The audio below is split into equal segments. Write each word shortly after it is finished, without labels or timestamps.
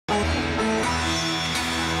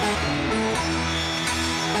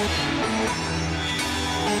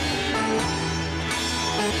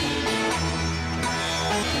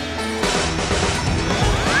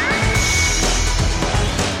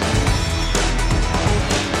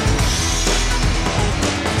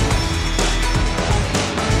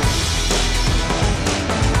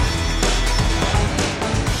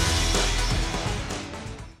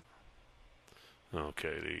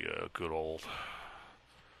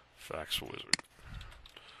Fax Wizard.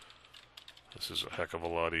 This is a heck of a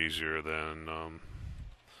lot easier than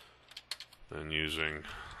using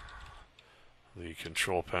the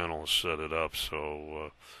control panel to set it up.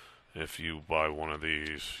 So if you buy one of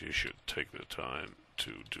these, you should take the time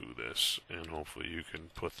to do this, and hopefully you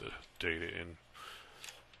can put the data in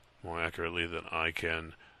more accurately than I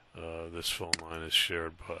can. This phone line is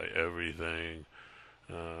shared by everything.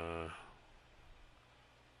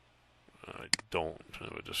 I don't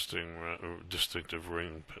have a distinctive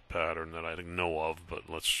ring pattern that I know of, but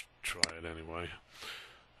let's try it anyway.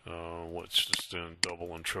 What's just in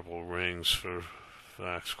double and triple rings for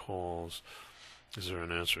fax calls? Is there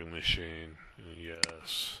an answering machine?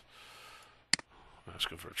 Yes.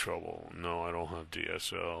 Asking for trouble. No, I don't have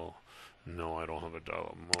DSL. No, I don't have a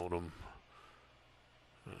dial-up modem.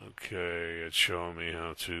 Okay, it's showing me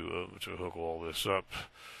how to hook all this up.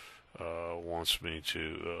 Wants me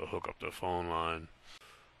to hook up the phone line.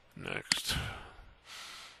 Next.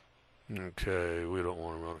 Okay, we don't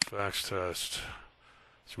want to run a fax test.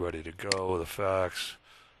 It's ready to go, the fax.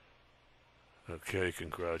 Okay,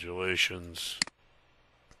 congratulations.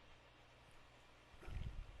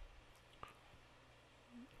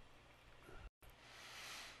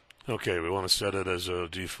 Okay, we want to set it as a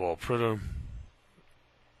default printer.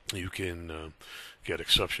 You can get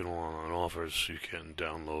exceptional online offers. You can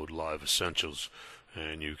download Live Essentials,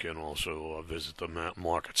 and you can also visit the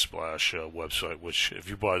Market Splash website, which if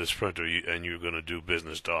you buy this printer and you're going to do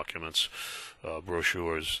business documents,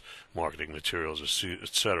 brochures, marketing materials,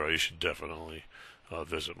 etc., you should definitely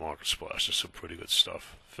visit Market Splash. There's some pretty good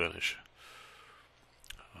stuff. Finish.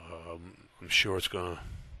 I'm sure it's going to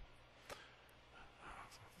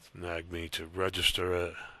nag me to register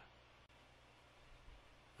it.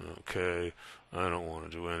 Okay, I don't want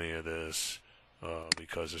to do any of this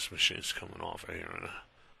because this machine's coming off here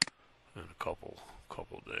in a couple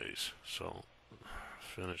days. So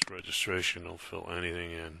finish registration. Don't fill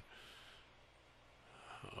anything in.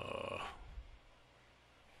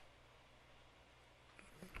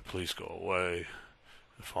 Please go away.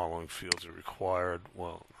 The following fields are required.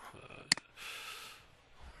 Well,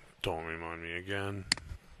 don't remind me again.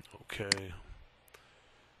 Okay.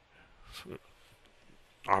 So,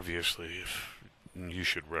 obviously, if you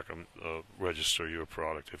should register your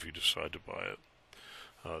product if you decide to buy it,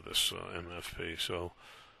 this MFP. So,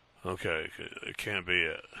 okay, it can't be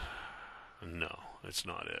it. No, it's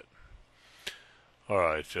not it. All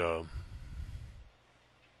right.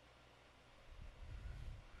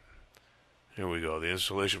 Here we go. The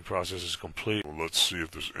installation process is complete. Well, let's see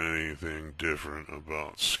if there's anything different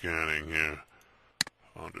about scanning here.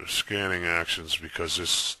 Under scanning actions, because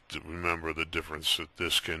this, remember the difference that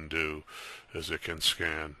this can do is it can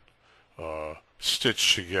scan,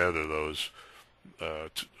 stitch together those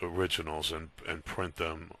originals and print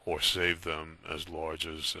them or save them as large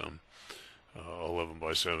as 11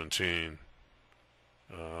 by 17.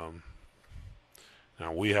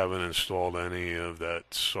 Now we haven't installed any of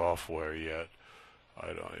that software yet.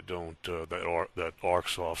 I don't that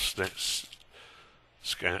ArcSoft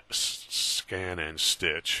scan and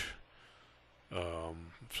stitch.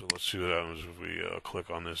 So let's see what happens if we click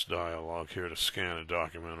on this dialog here to scan a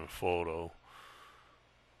document or photo.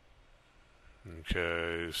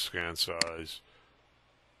 Okay, scan size.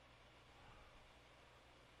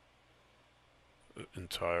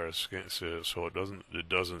 Entire scan, so it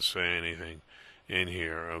doesn't say anything in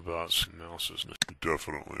here about mouses. You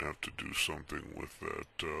definitely have to do something with that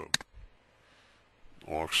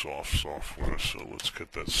ArcSoft software. So let's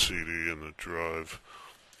get that CD in the drive.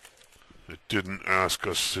 It didn't ask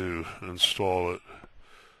us to install it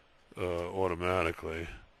automatically,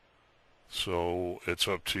 so it's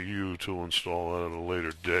up to you to install it at a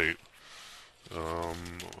later date. I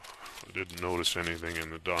didn't notice anything in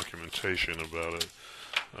the documentation about it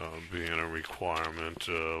being a requirement.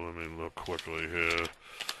 Let me look quickly here.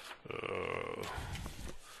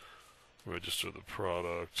 Register the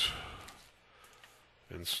product.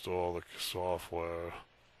 Install the software.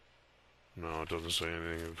 No, it doesn't say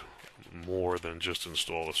anything more than just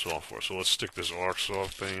install the software. So let's stick this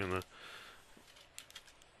ArcSoft thing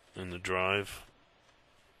in the drive.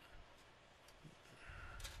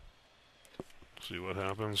 See what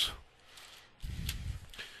happens.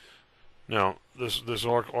 Now, this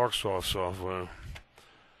ArcSoft software,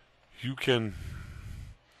 you can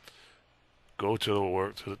go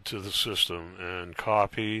to the system and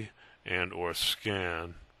copy and or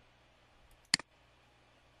scan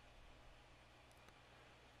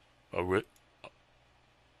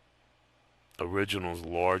originals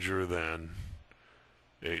larger than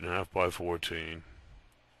 8.5 by 14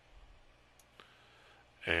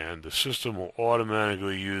 and the system will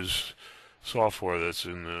automatically use software that's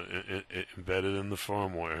embedded in the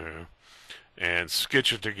firmware here and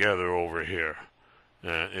sketch it together over here.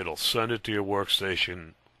 And it'll send it to your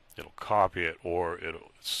workstation, it'll copy it, or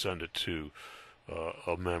it'll send it to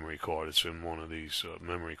a memory card. It's in one of these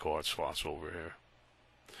memory card slots over here.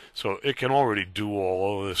 So it can already do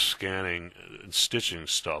all of this scanning and stitching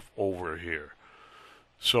stuff over here.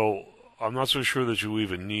 So I'm not so sure that you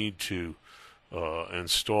even need to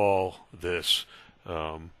install this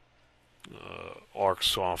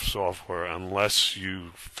ArcSoft software unless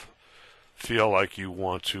you feel like you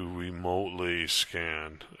want to remotely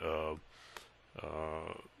scan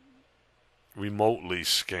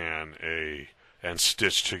and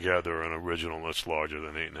stitch together an original that's larger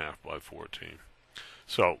than 8.5 by 14.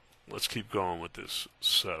 So let's keep going with this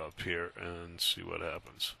setup here and see what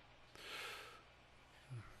happens.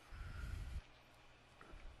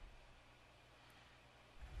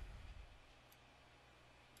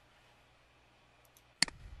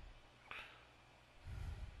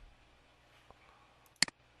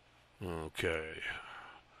 Okay.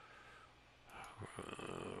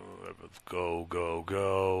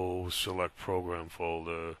 Go. Select program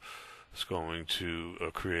folder. It's going to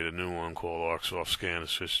create a new one called ArcSoft Scan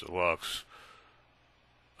Assist Deluxe.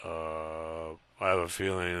 I have a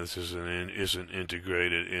feeling this isn't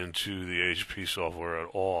integrated into the HP software at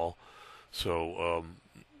all. So,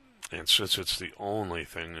 and since it's the only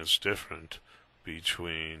thing that's different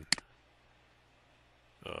between,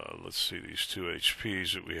 let's see, these two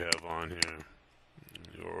HPs that we have on here.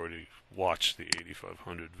 You already watched the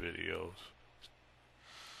 8500 videos.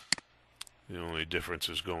 The only difference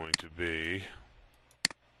is going to be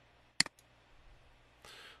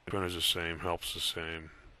the printer's the same, help's the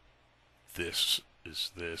same. This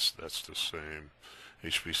is this, that's the same.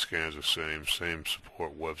 HP scans the same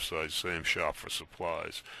support website, same shop for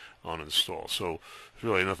supplies on install. So there's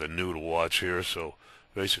really nothing new to watch here. So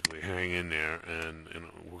basically hang in there, and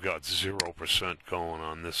we got 0% going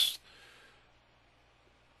on this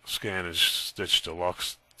Scan and Stitch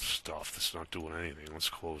Deluxe stuff that's not doing anything. Let's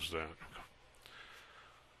close that.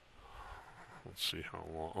 Let's see how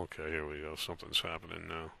long. Okay, here we go. Something's happening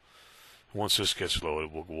now. Once this gets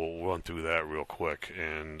loaded, we'll run through that real quick,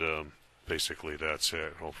 and basically that's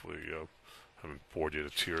it. Hopefully, I haven't bored you to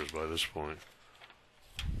tears by this point.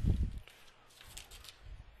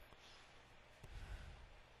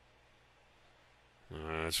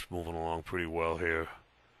 It's moving along pretty well here.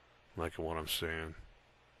 Liking what I'm saying.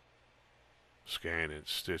 Scan and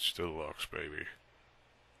Stitch Deluxe, baby.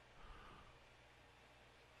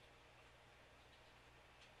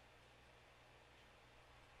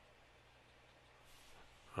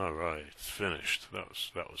 All right, it's finished. That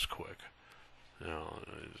was quick. Now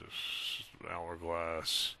this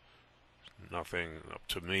hourglass. Nothing up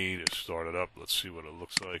to me to start it up. Let's see what it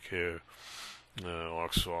looks like here.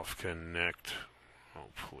 ArcSoft Connect. Oh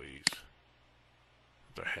please.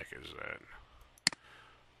 What the heck is that?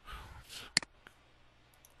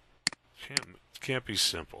 Can't be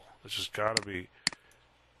simple. It's just gotta be.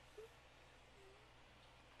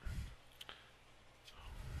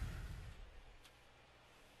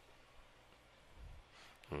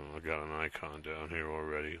 Oh, I got an icon down here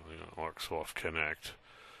already. ArcSoft Connect.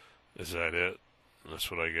 Is that it? That's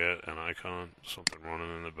what I get? An icon? Something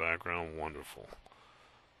running in the background? Wonderful.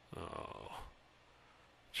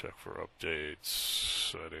 Check for updates,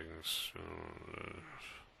 settings,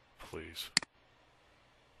 please.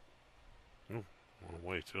 Ooh, went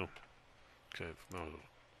away too. Okay, no,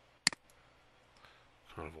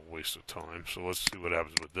 kind of a waste of time. So let's see what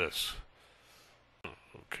happens with this.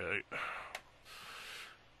 Okay.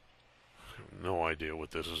 No idea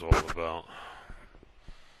what this is all about.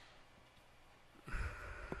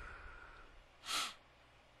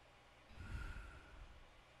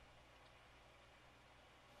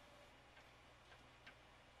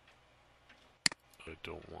 I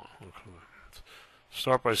don't want. Okay.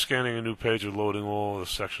 Start by scanning a new page and loading all the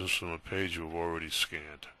sections from a page you've already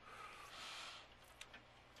scanned.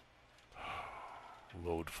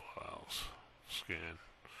 Load files. Scan.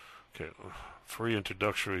 Okay. Free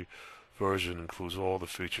introductory version includes all the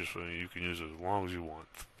features for you. You can use it as long as you want.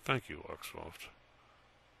 Thank you, ArcSoft.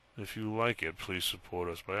 If you like it, please support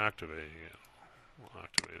us by activating it. We'll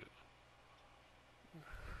activate it.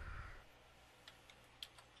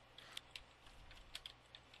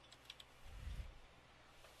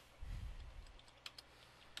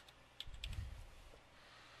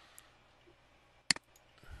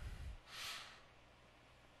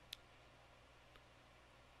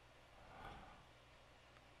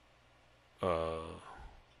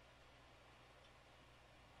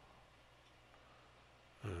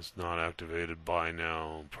 It's not activated. Buy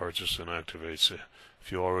now. Purchase and activates it.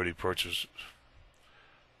 If you already purchased,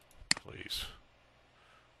 please.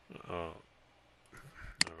 All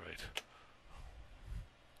right.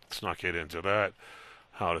 Let's not get into that.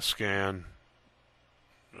 How to scan.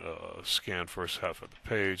 Scan first half of the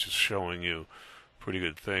page is showing you a pretty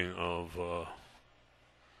good thing of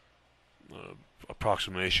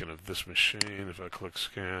approximation of this machine. If I click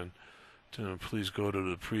scan, then please go to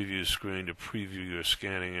the preview screen to preview your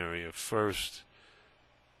scanning area first.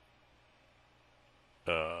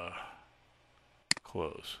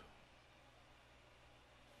 Close.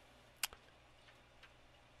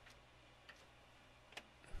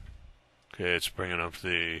 Okay, it's bringing up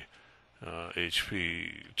the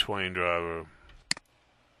HP Twain driver.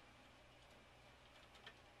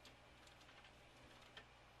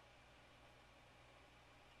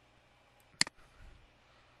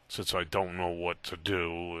 Since I don't know what to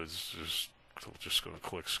do, I'm just going to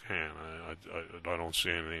click scan. I don't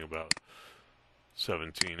see anything about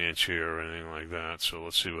 17-inch here or anything like that. So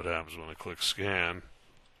let's see what happens when I click scan.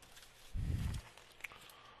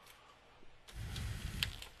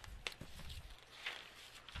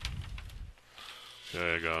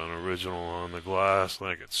 Okay, I got an original on the glass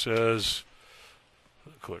like it says.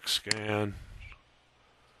 Click scan.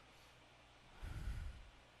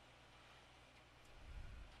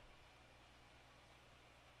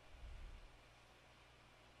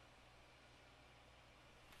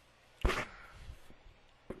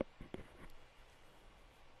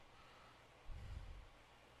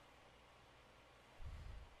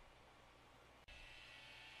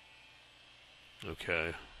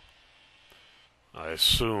 Okay. I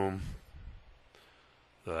assume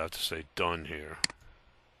that I have to say done here.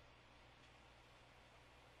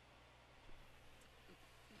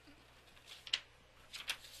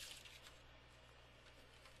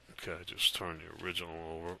 Okay, just turn the original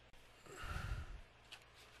over.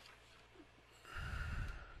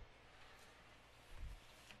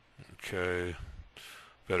 Okay,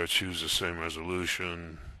 better choose the same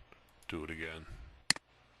resolution. Do it again.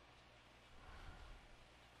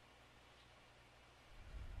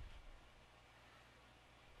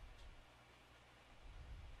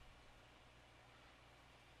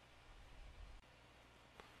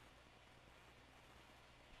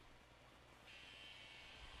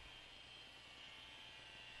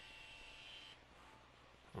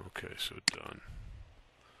 Okay, so done.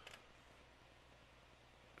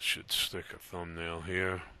 Should stick a thumbnail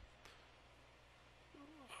here.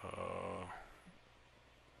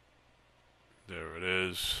 There it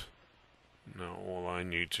is. Now all I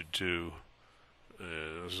need to do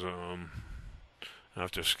is,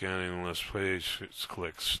 after scanning the last page, it's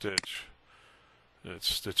click stitch. It's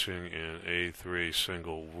stitching in A3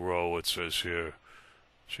 single row. It says here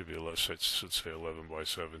should be less. It should say 11 by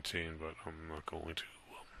 17, but I'm not going to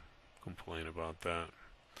complain about that.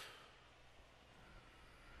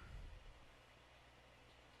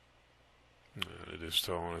 And it is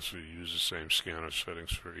telling us we use the same scanner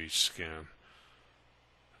settings for each scan.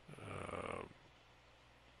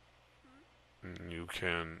 You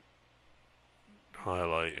can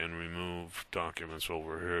highlight and remove documents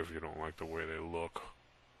over here if you don't like the way they look.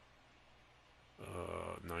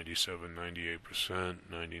 97, 98%,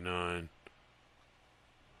 99.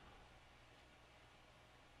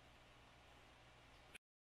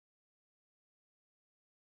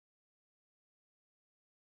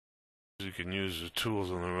 You can use the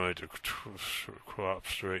tools on the right to crop,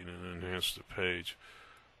 straighten, and enhance the page.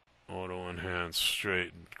 Auto enhance,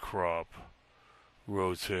 straighten, crop,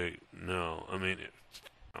 rotate. No, I mean,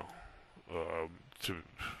 no.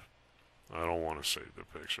 I don't want to save the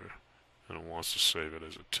picture, and it wants to save it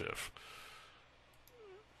as a TIFF.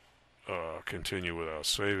 Continue without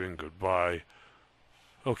saving. Goodbye.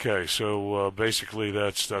 Okay, so basically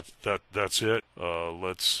that's it.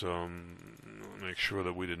 Let's make sure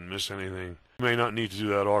that we didn't miss anything. You may not need to do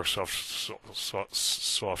that ArcSoft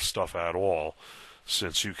soft stuff at all,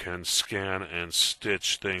 since you can scan and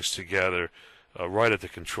stitch things together right at the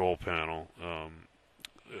control panel.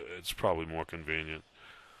 It's probably more convenient.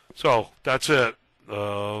 So that's it.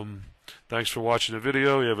 Thanks for watching the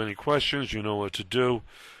video. If you have any questions, you know what to do,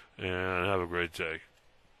 and have a great day.